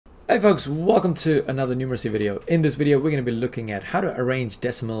Hey folks, welcome to another numeracy video. In this video, we're going to be looking at how to arrange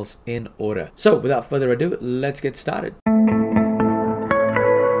decimals in order. So without further ado, let's get started.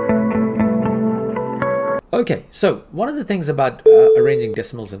 Okay, so one of the things about arranging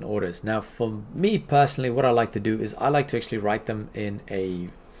decimals in orders. Now for me personally, what I like to do is I like to actually write them in a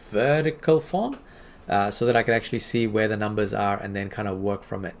vertical form so that I can actually see where the numbers are and then kind of work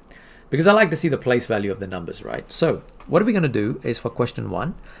from it. Because I like to see the place value of the numbers, right? So what are we going to do is for question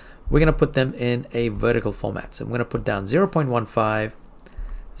 1, we're going to put them in a vertical format. So I'm going to put down 0.15,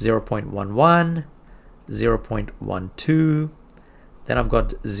 0.11, 0.12, then I've got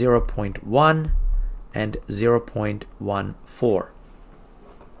 0.1 and 0.14.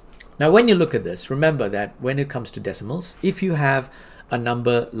 Now when you look at this, remember that when it comes to decimals, if you have a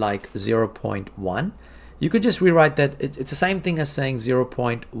number like 0.1, you could just rewrite that. It's the same thing as saying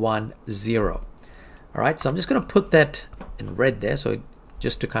 0.10. All right, so I'm just going to put that in red there, so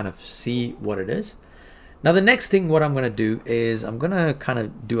just to kind of see what it is. Now the next thing what I'm going to do is I'm going to kind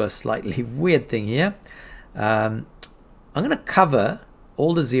of do a slightly weird thing here. I'm going to cover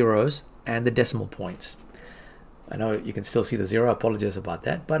all the zeros and the decimal points. I know you can still see the zero, I apologize about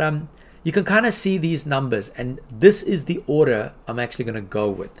that, but you can kind of see these numbers, and this is the order I'm actually going to go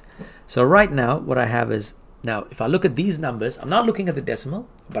with. So right now what I have is, now if I look at these numbers, I'm not looking at the decimal,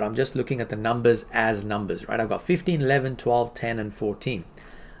 but I'm just looking at the numbers as numbers, right? I've got 15, 11, 12, 10, and 14.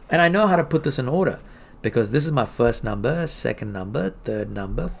 And I know how to put this in order because this is my first number, second number, third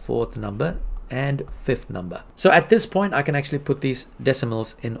number, fourth number, and fifth number. So at this point, I can actually put these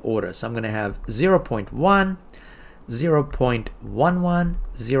decimals in order. So I'm going to have 0.1, 0.11,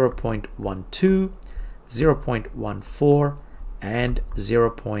 0.12, 0.14, and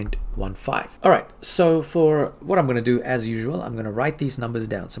 0.15. All right, so for what I'm going to do, as usual, I'm going to write these numbers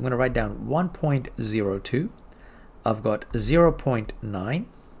down. So I'm going to write down 1.02. I've got 0.9.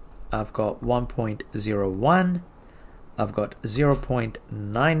 I've got 1.01. I've got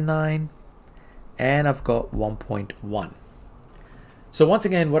 0.99. And I've got 1.1. So once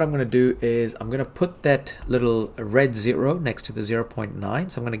again, what I'm going to do is I'm going to put that little red 0 next to the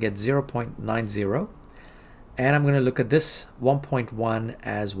 0.9. So I'm going to get 0.90. And I'm going to look at this 1.1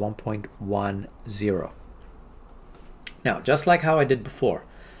 as 1.10. Now, just like how I did before,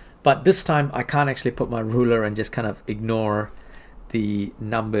 but this time I can't actually put my ruler and just kind of ignore the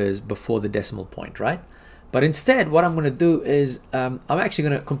numbers before the decimal point, right? But instead, what I'm going to do is I'm actually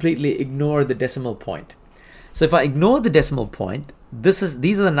going to completely ignore the decimal point. So if I ignore the decimal point,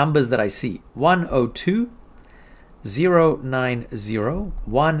 these are the numbers that I see: 102, 090,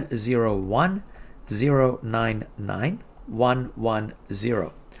 101, 099,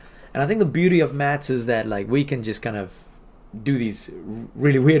 110. And I think the beauty of maths is that like we can just kind of do these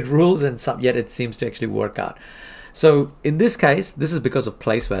really weird rules, and yet it seems to actually work out. So in this case, this is because of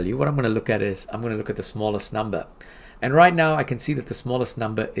place value. What I'm going to look at is I'm going to look at the smallest number. And right now I can see that the smallest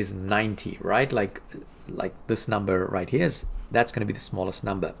number is 90, right? Like this number right here that's going to be the smallest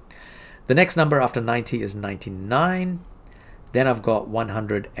number. The next number after 90 is 99. Then I've got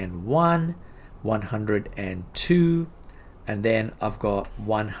 101, 102, and then I've got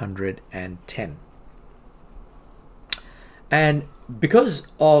 110. And because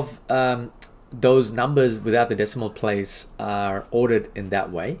of those numbers without the decimal place are ordered in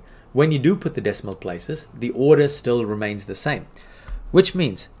that way, when you do put the decimal places, the order still remains the same, which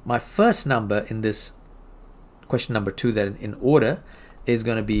means my first number in this question number 2 that in order is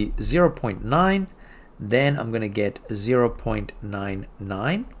going to be 0.9. Then I'm going to get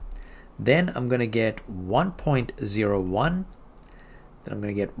 0.99. Then I'm going to get 1.01. Then I'm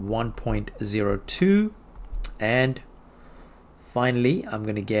going to get 1.02. And finally, I'm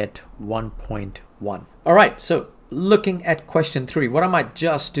going to get 1.1. All right, so looking at question 3, what I might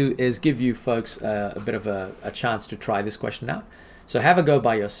just do is give you folks a bit of a chance to try this question out. So have a go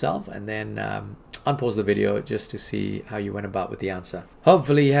by yourself and then unpause the video just to see how you went about with the answer.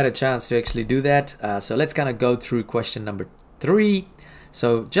 Hopefully you had a chance to actually do that. So let's kind of go through question number 3.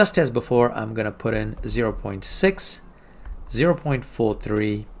 So just as before, I'm going to put in 0.6,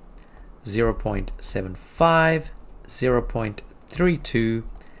 0.43, 0.75, 0.32,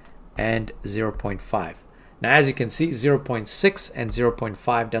 and 0.5. Now as you can see, 0.6 and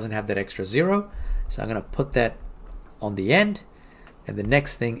 0.5 doesn't have that extra 0, so I'm going to put that on the end. And the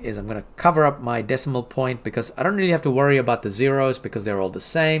next thing is I'm going to cover up my decimal point because I don't really have to worry about the zeros because they're all the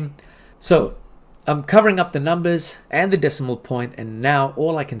same. So I'm covering up the numbers and the decimal point, and now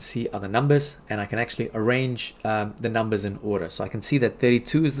all I can see are the numbers, and I can actually arrange the numbers in order. So I can see that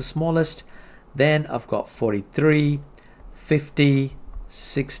 32 is the smallest, then I've got 43, 50,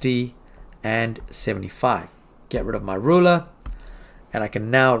 60, and 75. Get rid of my ruler, And I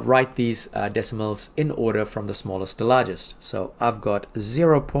can now write these decimals in order from the smallest to largest. So I've got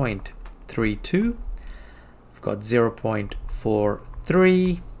 0.32, I've got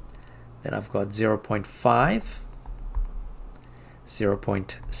 0.43, then I've got 0.5,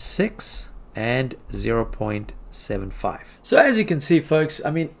 0.6, and 0.75. So as you can see, folks,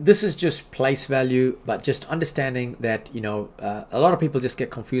 I mean, this is just place value, but just understanding that, you know, a lot of people just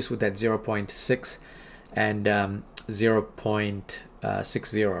get confused with that 0.6 and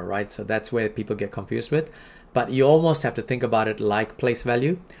 0.60, right? So that's where people get confused with, but you almost have to think about it like place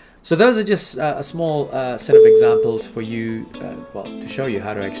value. So those are just a small set of examples for you, well, to show you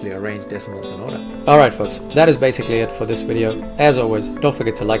how to actually arrange decimals in order. All right, folks, that is basically it for this video. As always, don't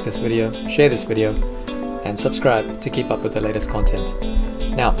forget to like this video, share this video, and subscribe to keep up with the latest content.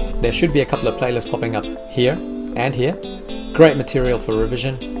 Now, there should be a couple of playlists popping up here and here. Great material for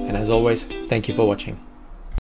revision, and as always, thank you for watching.